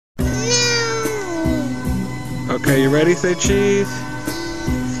Okay, you ready? Say cheese.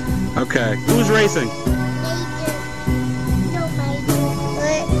 Okay, who's racing?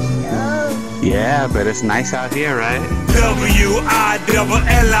 Yeah, but it's nice out here, right?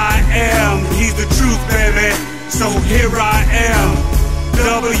 W-I-double-L-I-M, he's the truth, baby, so here I am.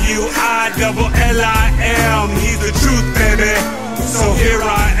 W-I-double-L-I-M, he's the truth, baby, so here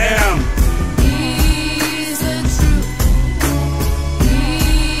I am. He's the truth.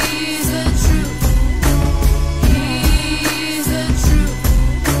 He's the truth. He's the truth.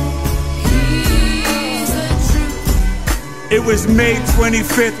 He's the truth. It was May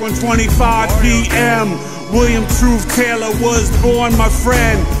 25th, 1:25 p.m. William Truth Taylor was born, my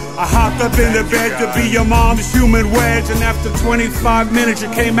friend. I hopped up in the bed to be your mom's human wedge, and after 25 minutes you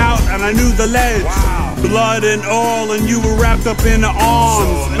came out and I knew the ledge. Wow. Blood and all, and you were wrapped up in the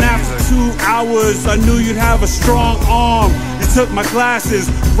arms. And after 2 hours I knew you'd have a strong arm. You took my glasses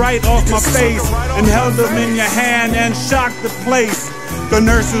right off my face and held them in your hand and shocked the place. The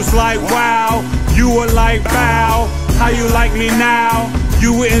nurse was like, wow. You were like, bow. How you like me now?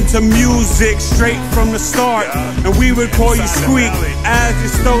 You were into music straight from the start, and we would call you Squeak as you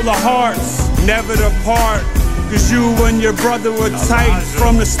stole our hearts. Never depart, cause you and your brother were tight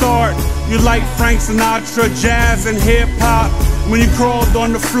from the start. You liked Frank Sinatra, jazz and hip hop. When you crawled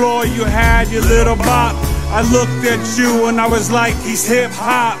on the floor you had your little bop. I looked at you and I was like, he's hip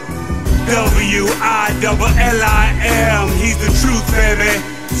hop. W-I-double-L-I-M, he's the truth, baby,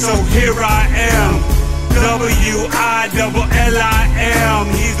 so here I am. W-I-double-L-I-M,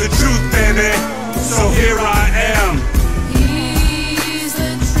 he's the truth, baby, so here I am. He's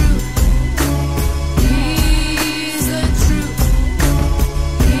the truth. He's the truth.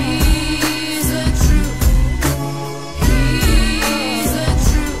 He's the truth. He's the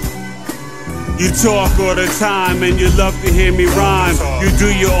truth. You talk all the time and you love to hear me rhyme. You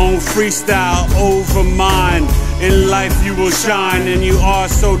do your own freestyle over mine. In life you will shine and you are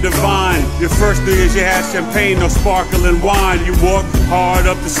so divine. Your first thing is you had champagne, no sparkling wine. You walk hard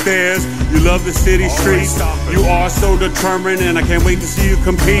up the stairs, you love the city streets. You are so determined and I can't wait to see you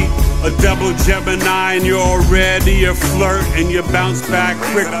compete. A double Gemini and you're already a flirt, and you bounce back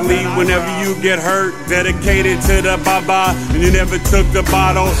quickly whenever you get hurt. Dedicated to the baba and you never took the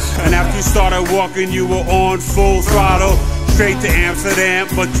bottle. And after you started walking you were on full throttle. Straight to Amsterdam,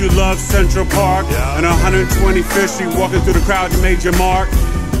 but you love Central Park. And 125th Street, walking through the crowd, you made your mark.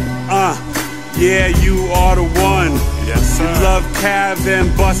 Yeah, you are the one. Yes, sir. You love cabs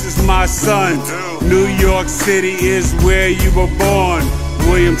and buses, my son. New York City is where you were born.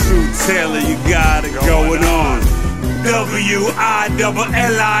 William Truth Taylor, you got it going on.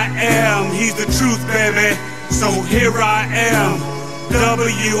 W-I-double-L-I-M, he's the truth, baby, so here I am.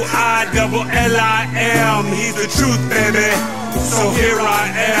 W-I-double-L-I-M, he's the truth, baby, so here I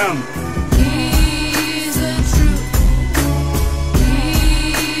am. He's the truth.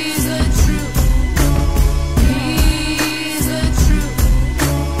 He's the truth. He's the truth.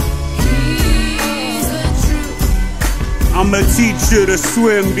 He's the truth. I'ma teach you to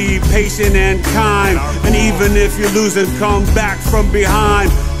swim, be patient and kind. And even if you're losing, come back from behind.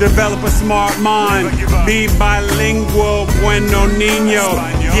 Develop a smart mind, be bilingual, bueno niño.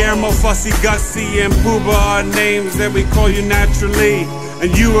 Guillermo, Fussy, Gussie, and Pooba are names that we call you naturally.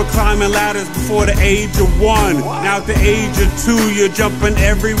 And you were climbing ladders before the age of 1. Now at the age of 2, you're jumping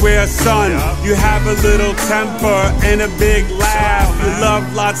everywhere, son. You have a little temper and a big laugh. You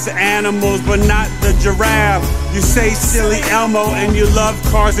love lots of animals, but not the giraffe. You say silly Elmo and you love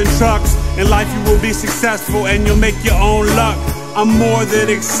cars and trucks. In life you will be successful and you'll make your own luck. I'm more than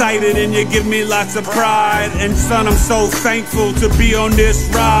excited and you give me lots of pride. And son, I'm so thankful to be on this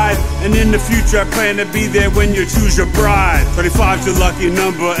ride. And in the future I plan to be there when you choose your bride. 35's your lucky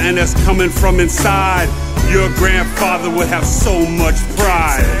number and that's coming from inside. Your grandfather would have so much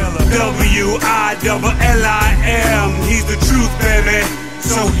pride. W-I-double-L-I-M, he's the truth, baby,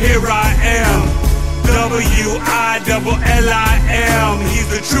 so here I am. W-I-double-L-I-M, he's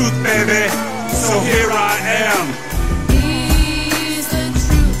the truth, baby, so here I am. He's the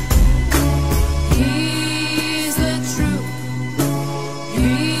truth. He's the truth.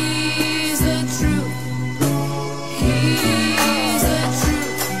 He's the truth. He's the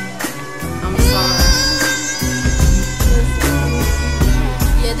truth. I'm sorry.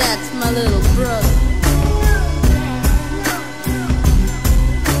 Yeah, that's my little